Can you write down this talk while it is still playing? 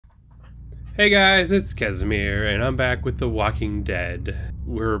Hey guys, it's Casimir, and I'm back with The Walking Dead.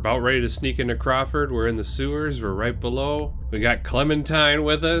 We're about ready to sneak into Crawford. We're in the sewers. We're right below. We got Clementine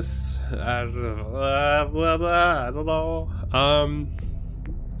with us. I don't know.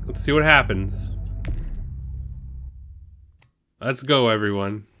 Let's see what happens. Let's go,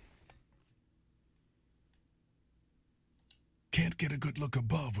 everyone. Can't get a good look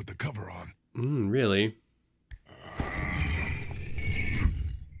above with the cover on. Really?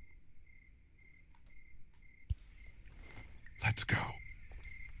 Let's go.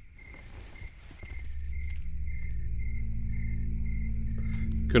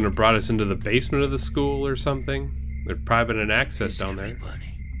 Couldn't have brought us into the basement of the school or something. There'd probably been an access down there.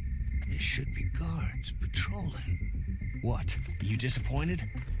 Everybody. There should be guards patrolling. What? You disappointed?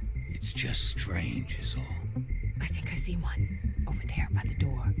 It's just strange is all. I think I see one. Over there by the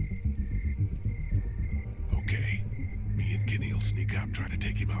door. Okay. Me and Kenny will sneak out, try to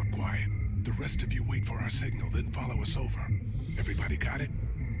take him out quiet. The rest of you wait for our signal, then follow us over. Everybody got it?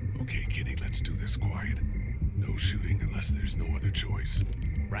 Okay, Kenny, let's do this quiet. No shooting unless there's no other choice.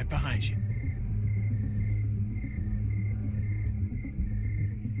 Right behind you.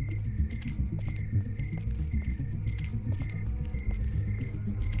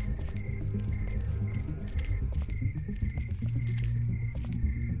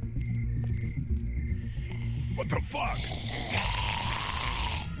 What the fuck?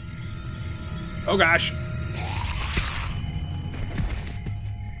 Oh gosh.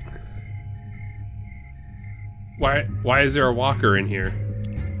 Why is there a walker in here?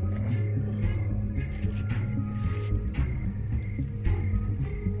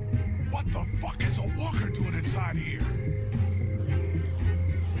 What the fuck is a walker doing inside here?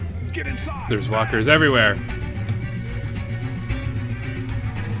 Get inside! There's walkers everywhere.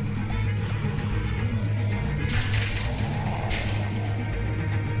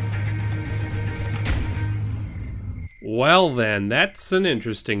 Well then, that's an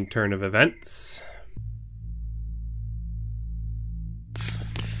interesting turn of events.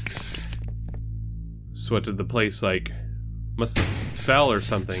 So what did the place like? Must have fell or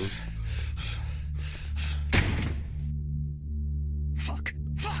something. Fuck!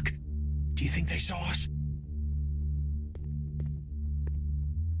 Fuck! Do you think they saw us?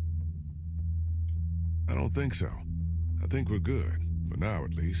 I don't think so. I think we're good. For now,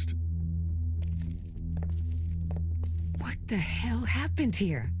 at least. What the hell happened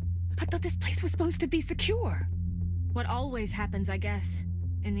here? I thought this place was supposed to be secure. What always happens, I guess.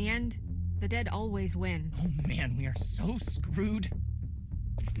 In the end, the dead always win. Oh man, we are so screwed.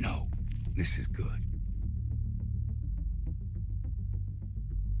 No, this is good.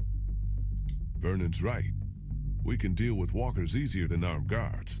 Vernon's right. We can deal with walkers easier than armed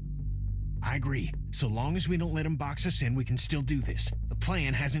guards. I agree. So long as we don't let them box us in, we can still do this. The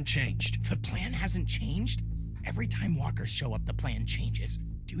plan hasn't changed. The plan hasn't changed? Every time walkers show up, the plan changes.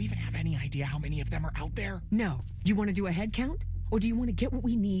 Do you even have any idea how many of them are out there? No. You want to do a head count? Or do you want to get what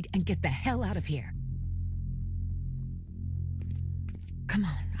we need and get the hell out of here? Come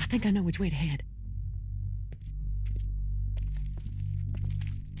on. I think I know which way to head.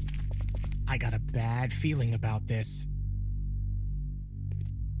 I got a bad feeling about this.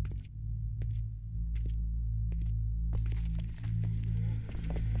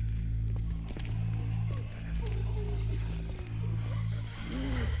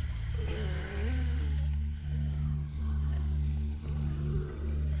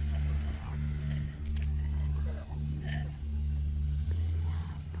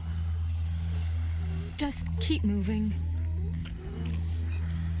 Just keep moving.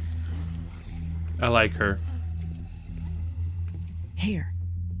 I like her. Here.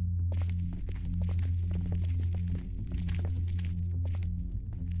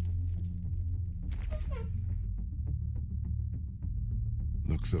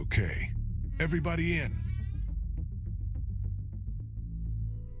 Looks okay. Everybody in.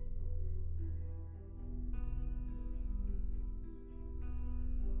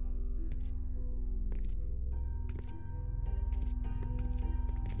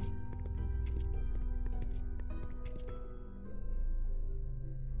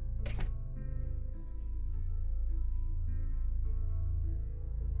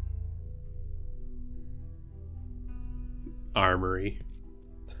 Armory.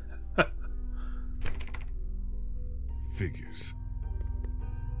 Figures.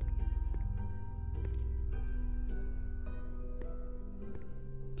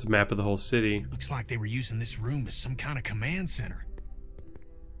 It's a map of the whole city. Looks like they were using this room as some kind of command center.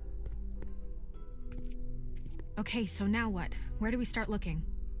 Okay, so now what? Where do we start looking?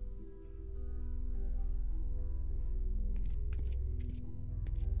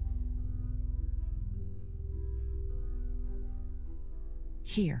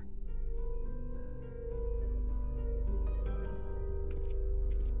 Here.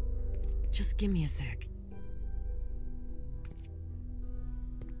 Just give me a sec.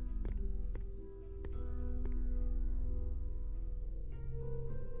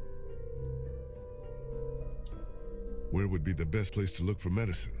 Where would be the best place to look for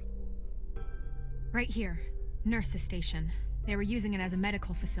medicine? Right here. Nurse's station. They were using it as a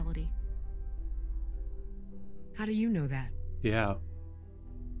medical facility. How do you know that? Yeah.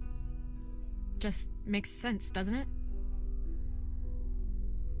 Just makes sense, doesn't it?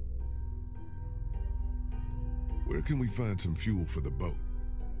 Where can we find some fuel for the boat?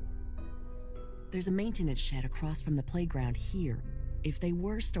 There's a maintenance shed across from the playground here. If they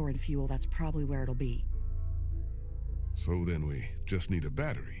were storing fuel, that's probably where it'll be. So then we just need a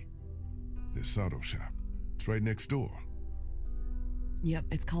battery. This auto shop. It's right next door. Yep,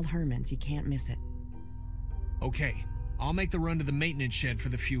 it's called Herman's. You can't miss it. Okay, I'll make the run to the maintenance shed for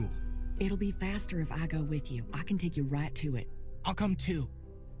the fuel. It'll be faster if I go with you. I can take you right to it. I'll come too.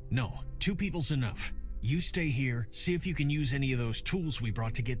 No, 2 people's enough. You stay here, see if you can use any of those tools we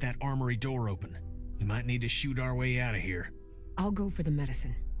brought to get that armory door open. We might need to shoot our way out of here. I'll go for the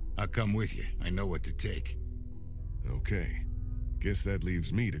medicine. I'll come with you. I know what to take. Okay. Guess that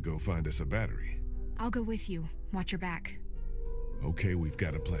leaves me to go find us a battery. I'll go with you. Watch your back. Okay, we've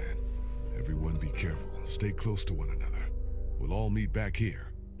got a plan. Everyone be careful. Stay close to one another. We'll all meet back here.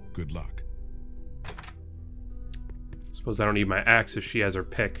 Good luck. Suppose I don't need my axe if she has her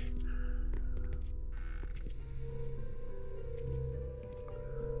pick.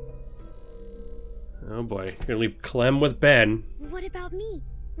 Oh boy, you're gonna leave Clem with Ben. What about me?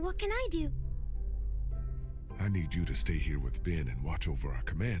 What can I do? I need you to stay here with Ben and watch over our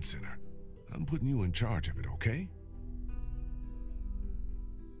command center. I'm putting you in charge of it, okay?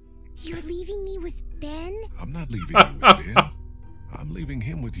 You're leaving me with Ben? I'm not leaving you with Ben. I'm leaving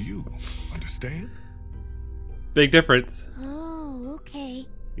him with you. Understand? Big difference. Oh, okay.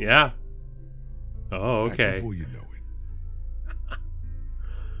 Yeah. Oh, Right okay. before you know it.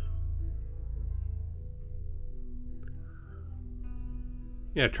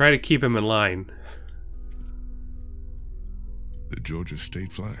 Yeah, try to keep him in line. The Georgia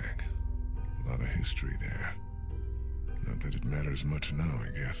state flag. A lot of history there. Not that it matters much now, I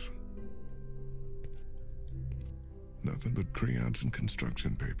guess. Nothing but crayons and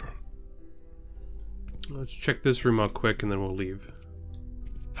construction paper. Let's check this room out quick and then we'll leave.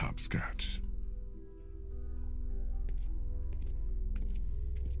 Hopscotch.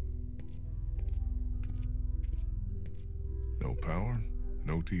 No power,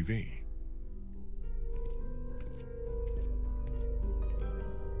 no TV.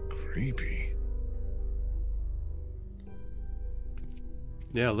 Creepy.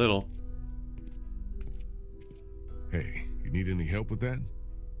 Yeah, a little. Hey, you need any help with that?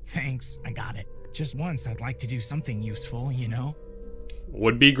 Thanks, I got it. Just once, I'd like to do something useful, you know?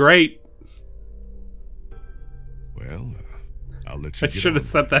 Would be great. Well, I'll let you I get should have on.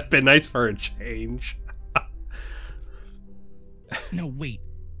 said that'd been nice for a change. No, wait.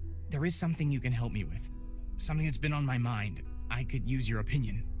 There is something you can help me with. Something that's been on my mind. I could use your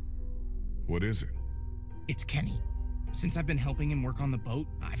opinion. What is it? It's Kenny. Since I've been helping him work on the boat,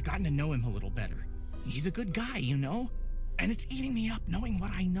 I've gotten to know him a little better. He's a good guy, you know? And it's eating me up knowing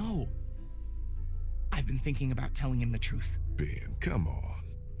what I know. I've been thinking about telling him the truth. Ben, come on.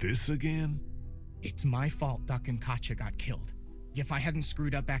 This again? It's my fault Duck and Katja got killed. If I hadn't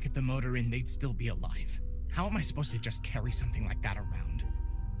screwed up back at the motor inn, they'd still be alive. How am I supposed to just carry something like that around?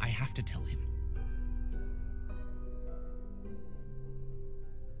 I have to tell him.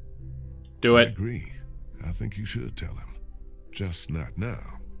 Do I it. agree. I think you should tell him. Just not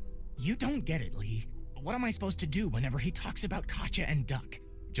now. You don't get it, Lee. What am I supposed to do whenever he talks about Katja and Duck?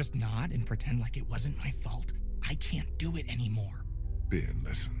 Just nod and pretend like it wasn't my fault? I can't do it anymore. Ben,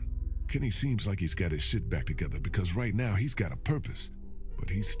 listen. Kenny seems like he's got his shit back together because right now he's got a purpose. But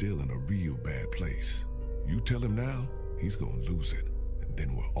he's still in a real bad place. You tell him now, he's gonna lose it. And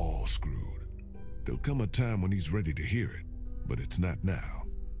then we're all screwed. There'll come a time when he's ready to hear it. But it's not now.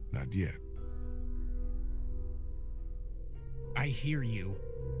 Not yet. I hear you.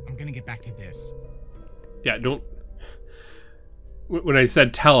 I'm gonna get back to this. Yeah, don't... When I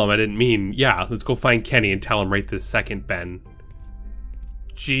said tell him, I didn't mean, yeah, let's go find Kenny and tell him right this second, Ben.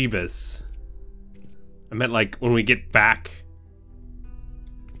 Jeebus. I meant like when we get back.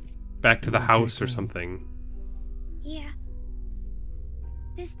 Back to the house or something. Yeah.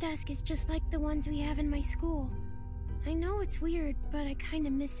 This desk is just like the ones we have in my school. I know it's weird, but I kind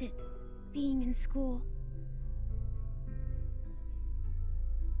of miss it, being in school.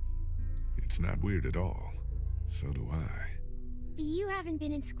 It's not weird at all. So do I. But you haven't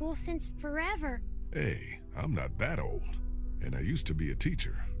been in school since forever. Hey, I'm not that old. And I used to be a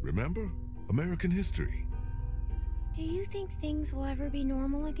teacher, remember? American history. Do you think things will ever be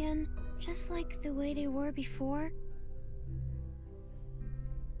normal again? Just like the way they were before?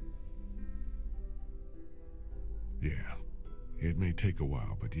 Yeah. It may take a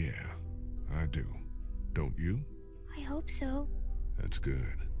while, but yeah, I do. Don't you? I hope so. That's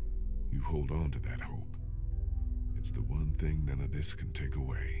good. You hold on to that hope. It's the one thing none of this can take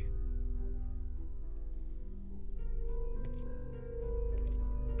away.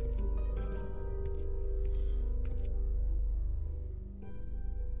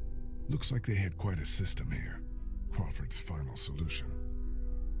 Looks like they had quite a system here. Crawford's final solution.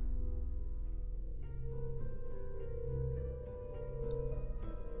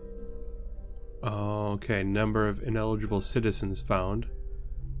 Okay, number of ineligible citizens found.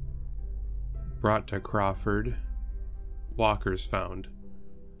 Brought to Crawford. Walkers found.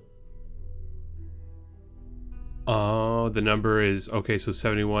 Oh, the number is... Okay, so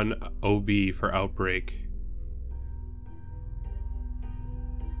 71 OB for outbreak.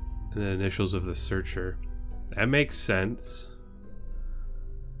 And the initials of the searcher. That makes sense.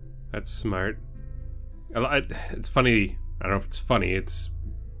 That's smart. It's funny. I don't know if it's funny. It's...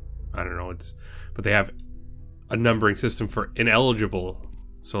 I don't know. But they have a numbering system for ineligible.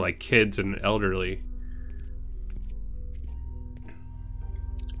 So like kids and elderly.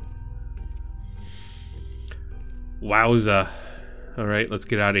 Wowza. Alright, let's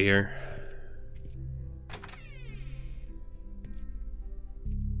get out of here.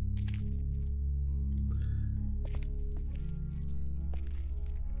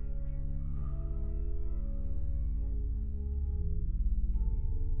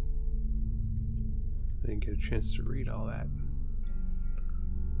 I didn't get a chance to read all that.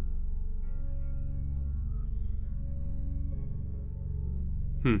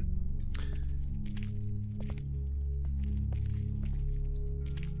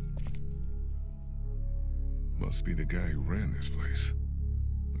 Must be the guy who ran this place.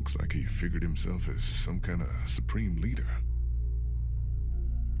 Looks like he figured himself as some kind of supreme leader.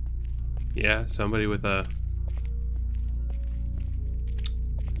 Yeah, somebody with a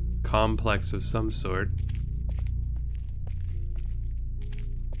complex of some sort.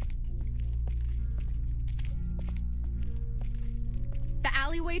 The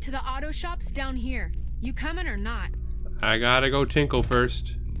alleyway to the auto shop's down here. You coming or not? I gotta go tinkle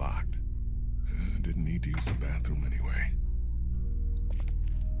first. Locked. Didn't need to use the bathroom anyway.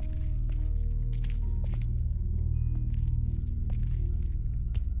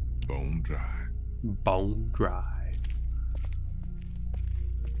 Bone dry. Bone dry.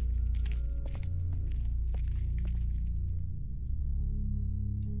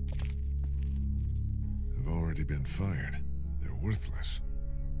 Have already been fired. They're worthless.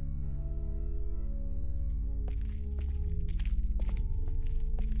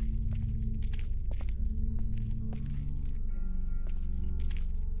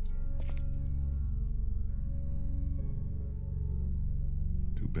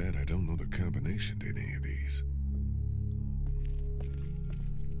 Bad I don't know the combination to any of these.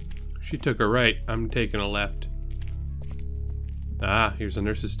 She took a right. I'm taking a left. Ah, here's a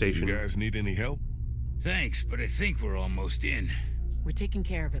nurse's station. You guys need any help? Thanks, but I think we're almost in. We're taking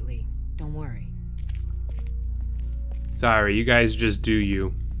care of it, Lee. Don't worry. Sorry, you guys just do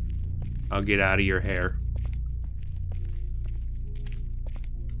you. I'll get out of your hair.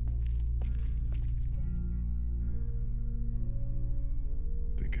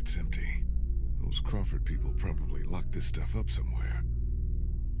 It's empty. Those Crawford people probably locked this stuff up somewhere.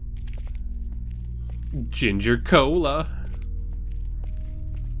 Ginger cola.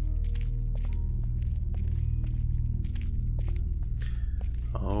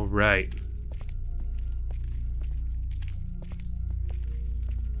 All right.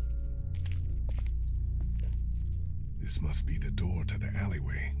 This must be the door to the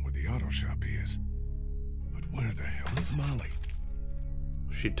alleyway where the auto shop is. But where the hell is Molly?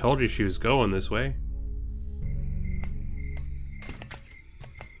 She told you she was going this way.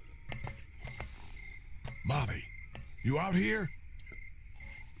 Molly, you out here?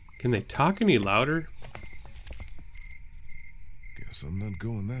 Can they talk any louder? Guess I'm not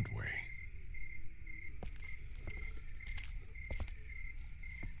going that way.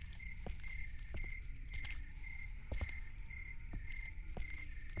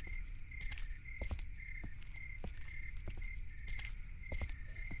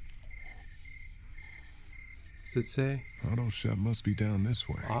 What's it say? Auto shop must be down this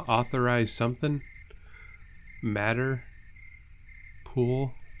way. Authorize something? Matter?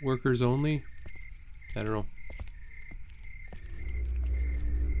 Pool? Workers only? I don't know.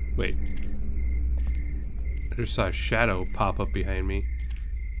 Wait. I just saw a shadow pop up behind me.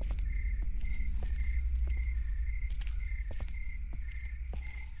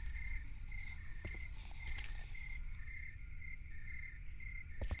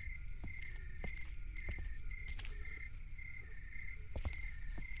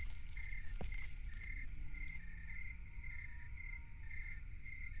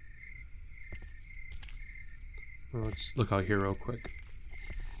 Well, let's look out here real quick.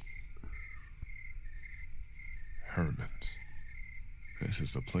 Herman's. This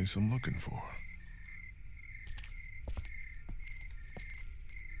is the place I'm looking for.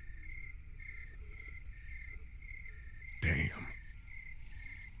 Damn.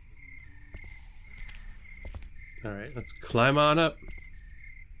 Alright, let's climb on up.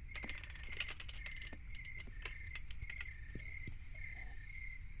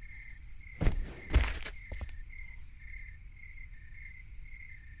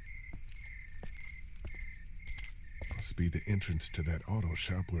 Must be the entrance to that auto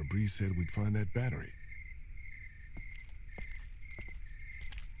shop where Bree said we'd find that battery.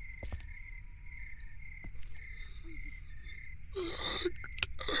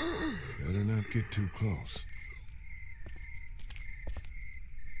 Better not get too close.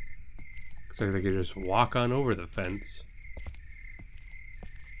 Looks like they could just walk on over the fence.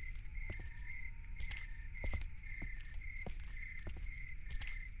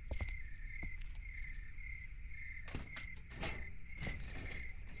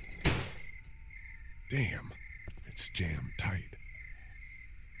 Damn, it's jammed tight.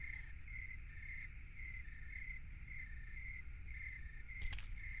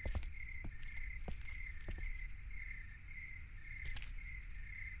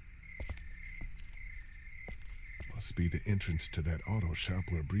 Must be the entrance to that auto shop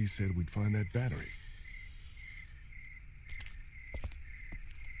where Bree said we'd find that battery.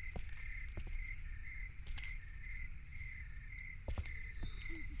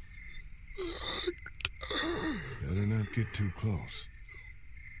 Better not get too close.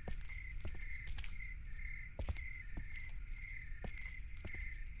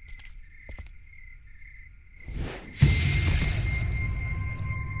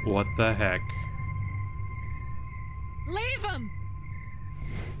 What the heck? Leave him!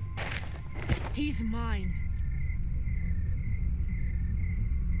 He's mine.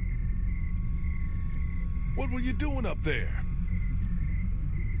 What were you doing up there?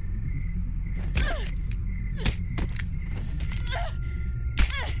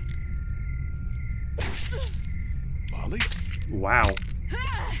 Molly? Wow.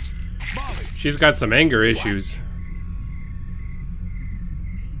 Molly! She's got some anger issues.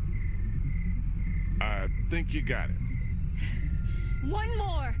 I think you got it. One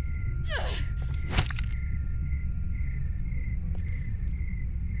more!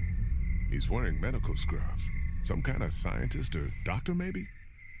 He's wearing medical scrubs. Some kind of scientist or doctor, maybe?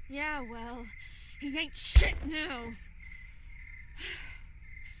 Yeah, well, he ain't shit now.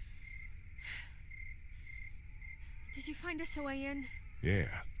 Did you find us a way in? Yeah,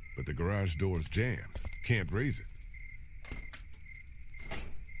 but the garage door's jammed. Can't raise it.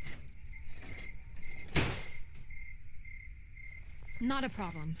 Not a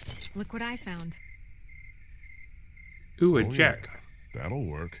problem. Look what I found. Ooh, a Oh, jack. yeah, that'll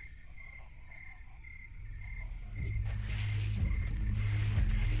work.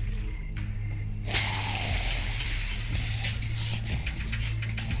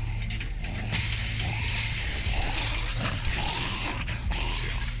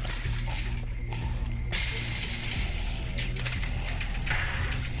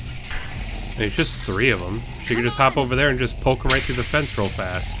 There's just 3 of them. She could just hop over there and just poke them right through the fence real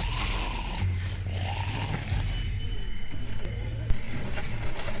fast.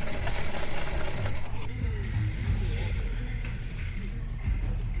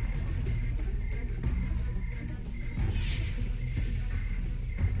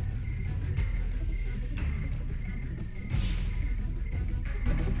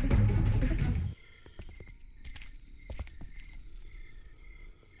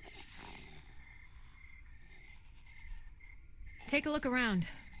 Take a look around.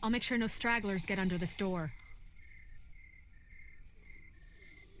 I'll make sure no stragglers get under this door.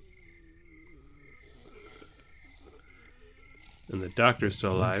 And the doctor's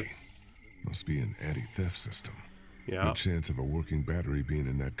still alive. Must be an anti-theft system. Yeah. Good chance of a working battery being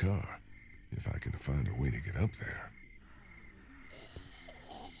in that car. If I can find a way to get up there.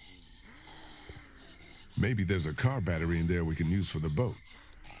 Maybe there's a car battery in there we can use for the boat.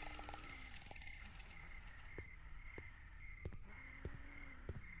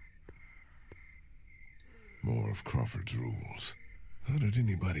 More of Crawford's rules. How did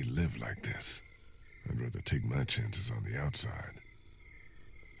anybody live like this? I'd rather take my chances on the outside.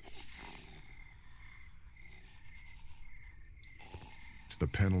 It's the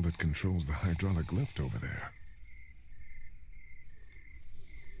panel that controls the hydraulic lift over there.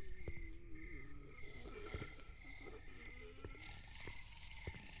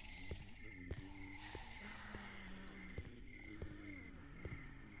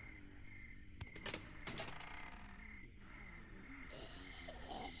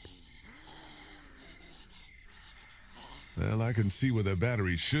 Well, I can see where the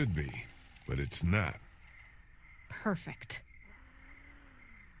battery should be, but it's not. Perfect.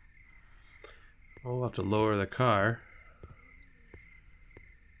 We'll have to lower the car.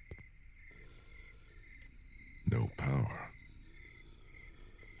 No power.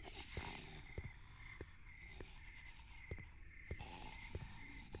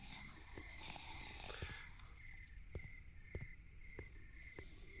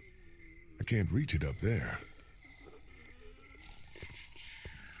 I can't reach it up there.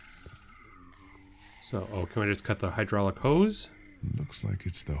 So, oh, can we just cut the hydraulic hose? Looks like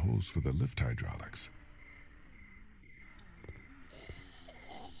it's the hose for the lift hydraulics.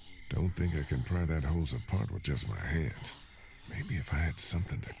 Don't think I can pry that hose apart with just my hands. Maybe if I had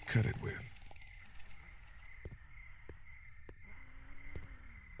something to cut it with.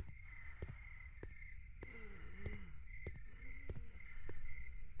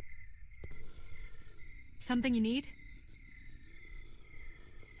 Something you need?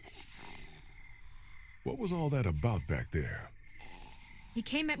 What was all that about back there? He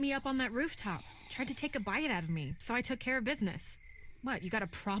came at me up on that rooftop. Tried to take a bite out of me, so I took care of business. What, you got a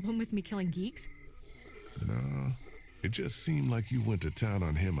problem with me killing geeks? No, it just seemed like you went to town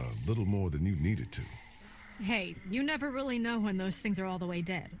on him a little more than you needed to. Hey, you never really know when those things are all the way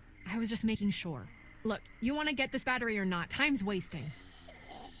dead. I was just making sure. Look, you want to get this battery or not? Time's wasting.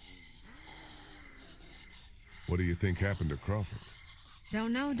 What do you think happened to Crawford?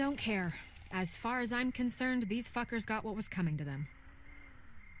 Don't know, don't care. As far as I'm concerned, these fuckers got what was coming to them.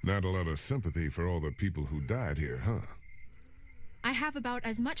 Not a lot of sympathy for all the people who died here, huh? I have about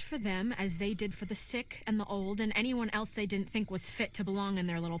as much for them as they did for the sick and the old and anyone else they didn't think was fit to belong in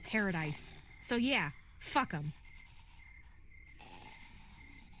their little paradise. So yeah, fuck them.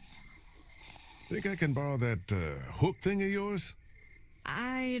 Think I can borrow that hook thing of yours?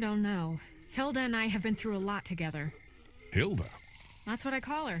 I don't know. Hilda and I have been through a lot together. Hilda? That's what I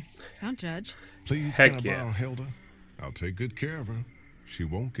call her. Don't judge. Please, Heck can I yeah. borrow Hilda? I'll take good care of her. She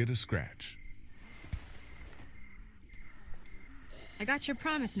won't get a scratch. I got your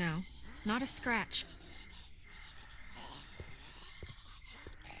promise now. Not a scratch.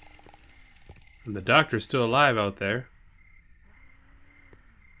 And the doctor's still alive out there.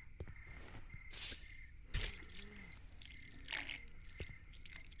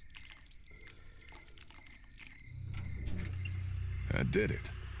 I did it.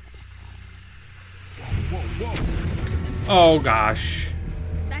 Whoa, whoa, whoa! Oh gosh.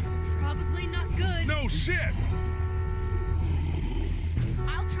 That's probably not good. No shit!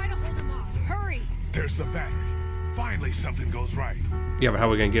 I'll try to hold him off. Hurry! There's the battery. Finally something goes right. Yeah, but how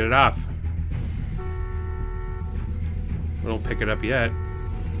are we gonna get it off? We don't pick it up yet.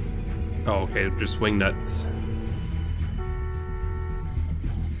 Oh, okay, just swing nuts.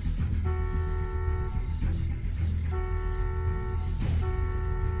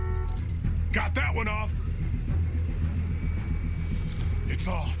 Got that one off. It's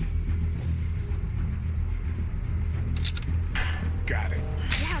off. Got it.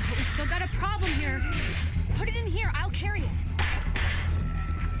 Yeah, but we still got a problem here. Put it in here. I'll carry it.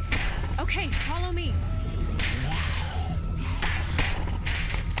 Okay, follow me.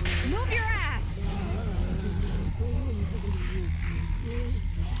 Move your ass.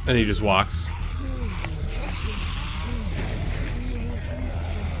 And he just walks.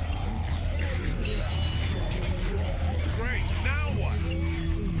 Great. Now what?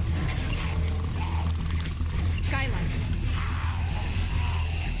 Skylight.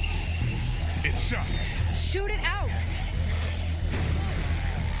 It's shut. Shoot it out.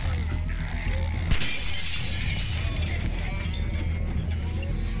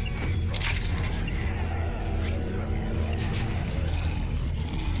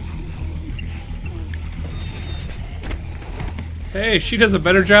 Hey, she does a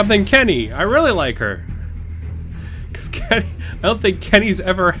better job than Kenny. I really like her. Because Kenny, I don't think Kenny's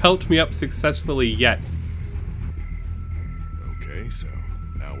ever helped me up successfully yet. Okay, so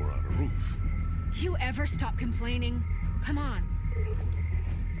now we're on a roof. Do you ever stop complaining? Come on.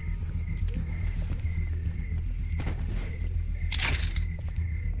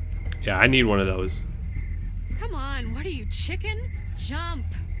 Yeah, I need one of those. Come on. What are you, chicken? Jump!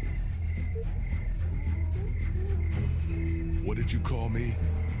 What did you call me?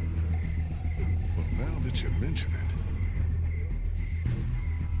 Well, now that you mention it.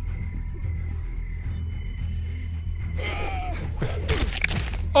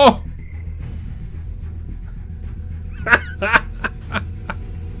 Oh!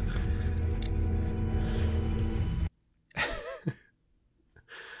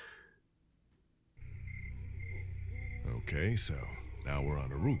 Okay, so now we're on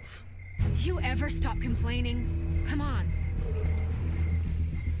the roof. Do you ever stop complaining? Come on.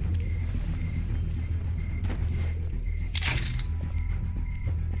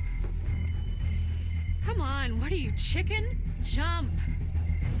 Come on, what are you, chicken? Jump!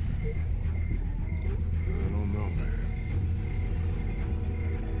 I don't know,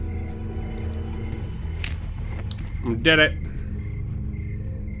 man. Did it.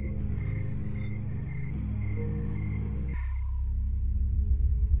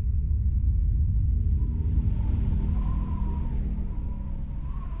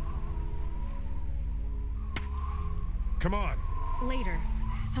 Come on. Later.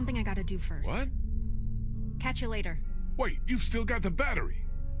 Something I gotta do first. What? Catch you later. Wait, you've still got the battery.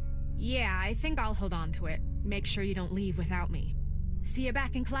 Yeah, I think I'll hold on to it. Make sure you don't leave without me. See you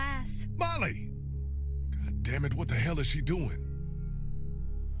back in class. Molly! God damn it, what the hell is she doing?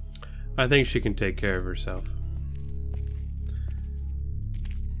 I think she can take care of herself.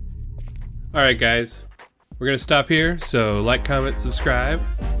 Alright guys, we're gonna stop here, so like, comment, subscribe.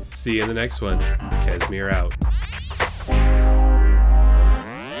 See you in the next one. Casimir out.